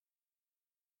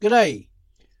G'day.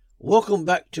 Welcome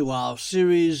back to our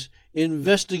series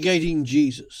Investigating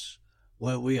Jesus,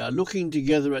 where we are looking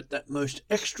together at that most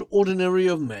extraordinary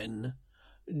of men,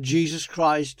 Jesus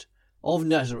Christ of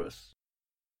Nazareth.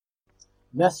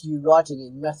 Matthew writing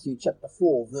in Matthew chapter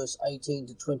 4 verse 18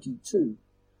 to 22.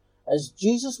 As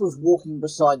Jesus was walking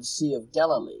beside the Sea of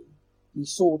Galilee, he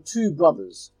saw two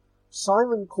brothers,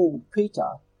 Simon called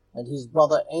Peter and his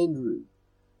brother Andrew.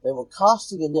 They were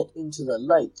casting a net into the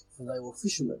lake, for they were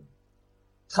fishermen.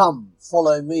 "Come,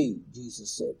 follow me," Jesus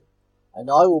said,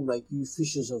 "and I will make you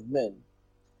fishers of men."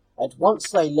 At once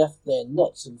they left their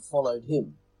nets and followed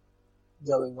him.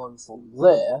 Going on from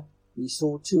there, he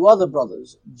saw two other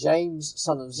brothers, James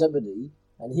son of Zebedee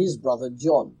and his brother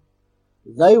John.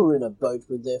 They were in a boat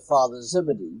with their father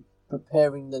Zebedee,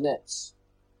 preparing the nets.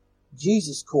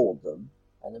 Jesus called them,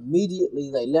 and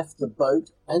immediately they left the boat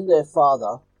and their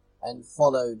father and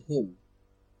followed him.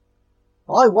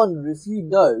 I wonder if you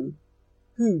know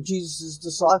who Jesus'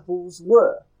 disciples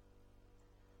were.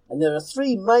 And there are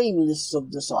three main lists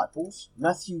of disciples: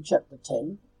 Matthew chapter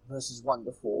 10, verses 1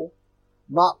 to 4,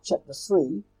 Mark chapter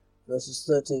 3, verses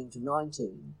 13 to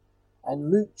 19,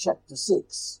 and Luke chapter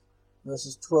 6,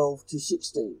 verses 12 to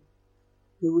 16,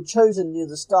 who were chosen near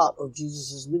the start of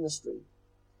Jesus' ministry.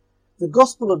 The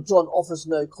Gospel of John offers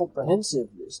no comprehensive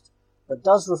list, but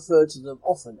does refer to them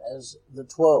often as the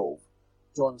 12,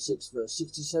 John 6 verse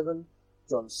 67,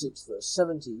 John 6 verse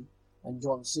 70, and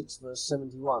John 6 verse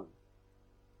 71.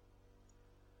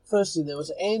 Firstly, there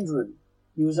was Andrew.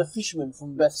 He was a fisherman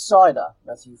from Bethsaida,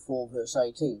 Matthew 4 verse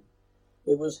 18.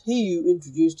 It was he who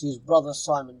introduced his brother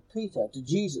Simon Peter to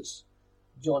Jesus,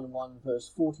 John 1 verse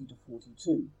 40 to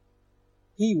 42.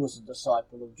 He was a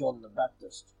disciple of John the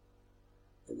Baptist.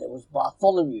 Then there was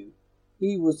Bartholomew.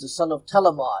 He was the son of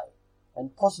Talamai,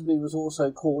 and possibly was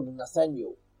also called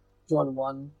Nathaniel, John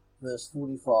 1 verse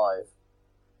 45.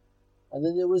 And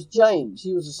then there was James.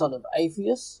 He was the son of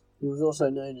Alphaeus. He was also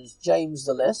known as James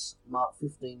the Less, Mark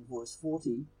 15 verse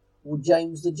 40, or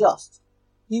James the Just.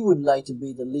 He would later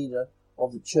be the leader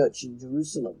of the church in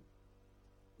Jerusalem.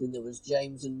 Then there was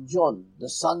James and John, the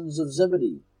sons of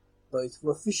Zebedee. Both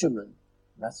were fishermen,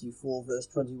 Matthew 4 verse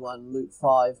 21, Luke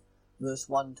 5 verse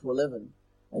 1 to 11.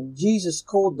 And Jesus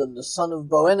called them the son of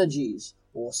Boanerges,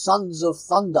 or sons of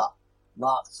thunder,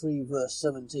 Mark 3 verse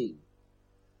 17.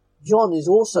 John is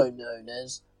also known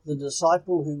as the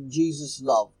disciple whom Jesus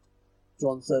loved,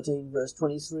 John 13 verse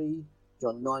 23,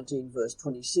 John 19 verse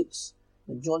 26,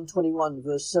 and John 21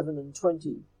 verse 7 and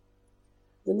 20.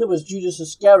 Then there was Judas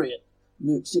Iscariot,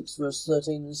 Luke 6 verse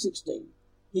 13 and 16.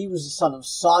 He was the son of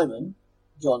Simon,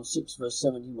 John 6 verse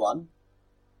 71.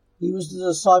 He was the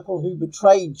disciple who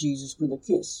betrayed Jesus with a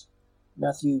kiss,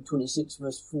 Matthew 26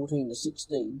 verse 14 to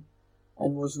 16,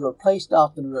 and was replaced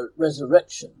after the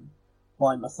resurrection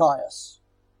by Matthias,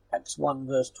 Acts 1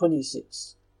 verse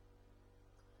 26.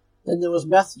 Then there was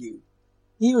Matthew.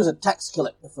 He was a tax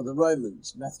collector for the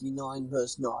Romans, Matthew 9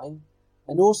 verse 9,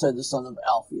 and also the son of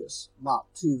Alphaeus, Mark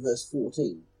 2 verse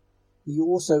 14. He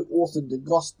also authored the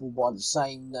Gospel by the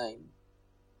same name.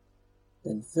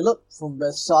 Then Philip from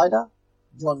Bethsaida,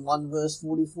 John 1 verse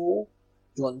 44,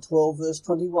 John 12 verse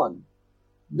 21.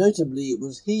 Notably, it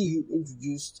was he who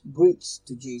introduced Greeks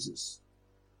to Jesus,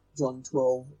 John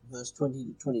 12 verse 20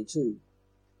 to 22.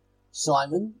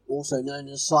 Simon, also known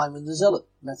as Simon the Zealot,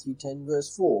 Matthew 10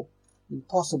 verse 4, and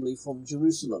possibly from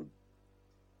Jerusalem.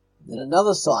 Then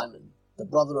another Simon, the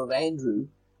brother of Andrew,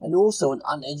 and also an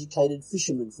uneducated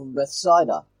fisherman from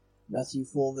Bethsaida, Matthew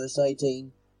 4 verse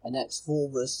 18 and Acts 4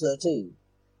 verse 13.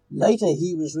 Later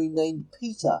he was renamed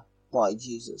Peter by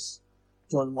Jesus,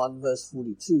 John 1 verse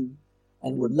 42,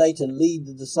 and would later lead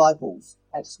the disciples,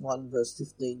 Acts 1 verse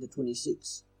 15 to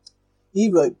 26. He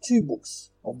wrote two books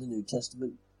of the New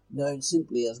Testament, known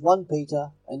simply as 1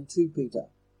 Peter and 2 Peter.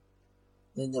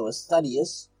 Then there was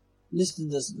Thaddeus,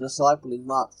 listed as a disciple in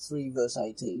Mark 3 verse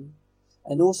 18,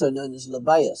 and also known as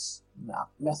Lebbaeus,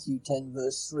 Matthew 10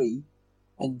 verse 3,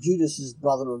 and Judas'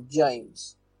 brother of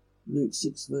James, Luke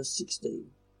 6 verse 16.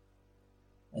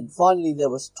 And finally there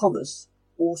was Thomas,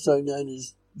 also known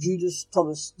as Judas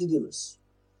Thomas Didymus,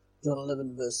 John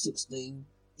 11 verse 16,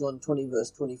 John 20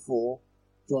 verse 24,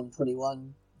 John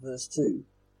 21 verse 2.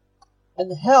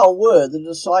 And how were the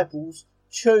disciples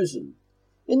chosen?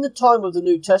 In the time of the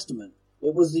New Testament,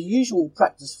 it was the usual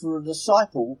practice for a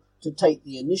disciple to take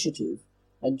the initiative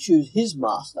and choose his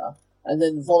master, and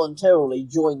then voluntarily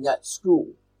join that school.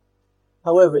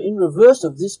 However, in reverse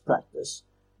of this practice,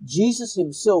 Jesus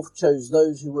himself chose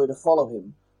those who were to follow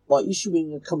him by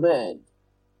issuing a command,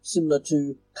 similar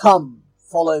to "Come,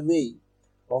 follow me,"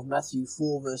 of Matthew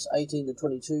 4 verse 18 to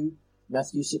 22,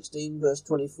 Matthew 16 verse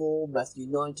 24, Matthew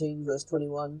 19 verse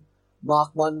 21,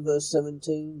 Mark 1 verse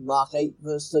 17, Mark 8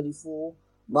 verse 34,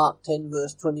 Mark 10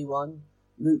 verse 21,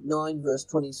 Luke 9 verse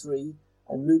 23,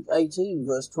 and Luke 18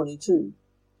 verse 22.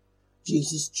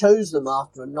 Jesus chose them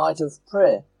after a night of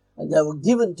prayer, and they were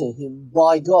given to him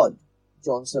by God.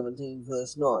 John 17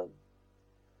 verse 9.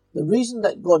 The reason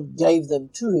that God gave them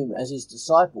to him as his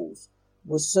disciples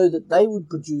was so that they would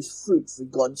produce fruit for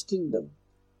God's kingdom.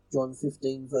 John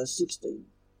 15 verse 16.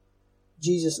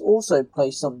 Jesus also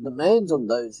placed some demands on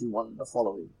those who wanted to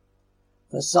follow him.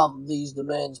 For some, these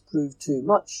demands proved too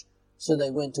much, so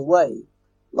they went away,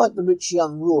 like the rich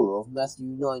young ruler of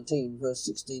Matthew 19 verse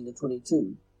 16 to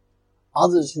 22.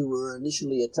 Others who were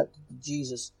initially attracted to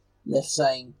Jesus left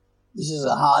saying, "This is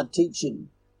a hard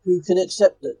teaching. Who can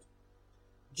accept it?"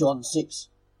 John 6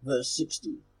 verse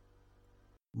 60.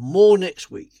 More next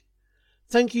week.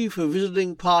 Thank you for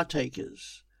visiting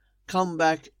Partakers. Come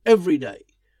back every day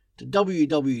to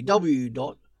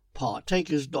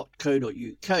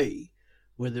www.partakers.co.uk,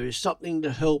 where there is something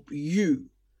to help you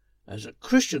as a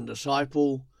Christian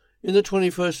disciple in the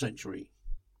 21st century.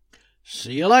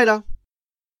 See you later.